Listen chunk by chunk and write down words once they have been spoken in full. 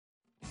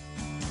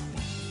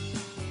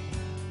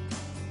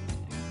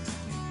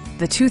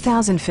the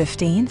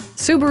 2015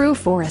 Subaru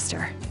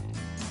Forester.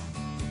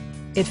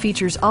 It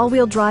features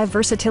all-wheel drive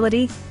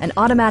versatility, an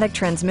automatic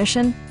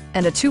transmission,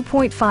 and a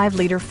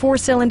 2.5-liter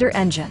four-cylinder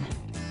engine.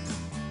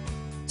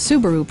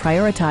 Subaru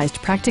prioritized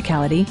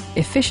practicality,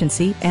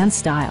 efficiency, and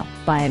style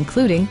by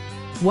including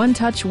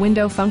one-touch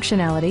window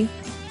functionality,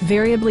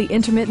 variably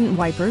intermittent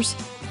wipers,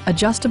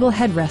 adjustable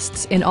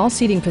headrests in all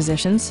seating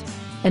positions,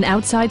 an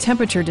outside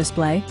temperature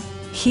display,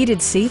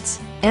 heated seats,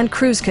 and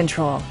cruise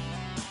control.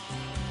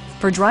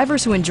 For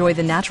drivers who enjoy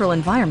the natural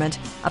environment,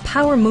 a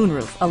power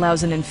moonroof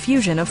allows an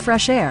infusion of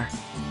fresh air.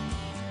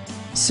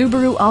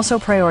 Subaru also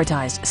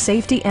prioritized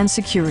safety and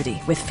security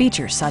with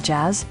features such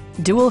as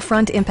dual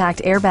front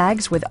impact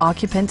airbags with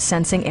occupant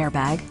sensing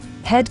airbag,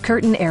 head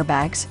curtain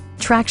airbags,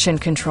 traction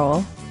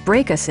control,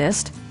 brake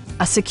assist,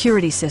 a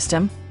security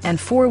system,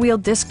 and four-wheel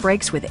disc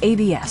brakes with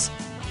ABS.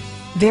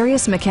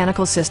 Various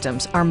mechanical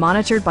systems are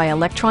monitored by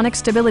electronic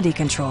stability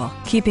control,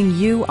 keeping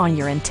you on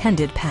your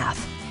intended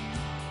path.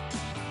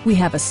 We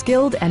have a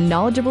skilled and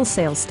knowledgeable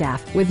sales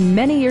staff with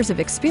many years of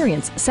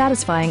experience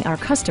satisfying our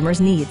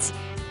customers' needs.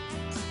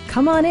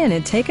 Come on in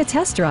and take a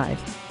test drive.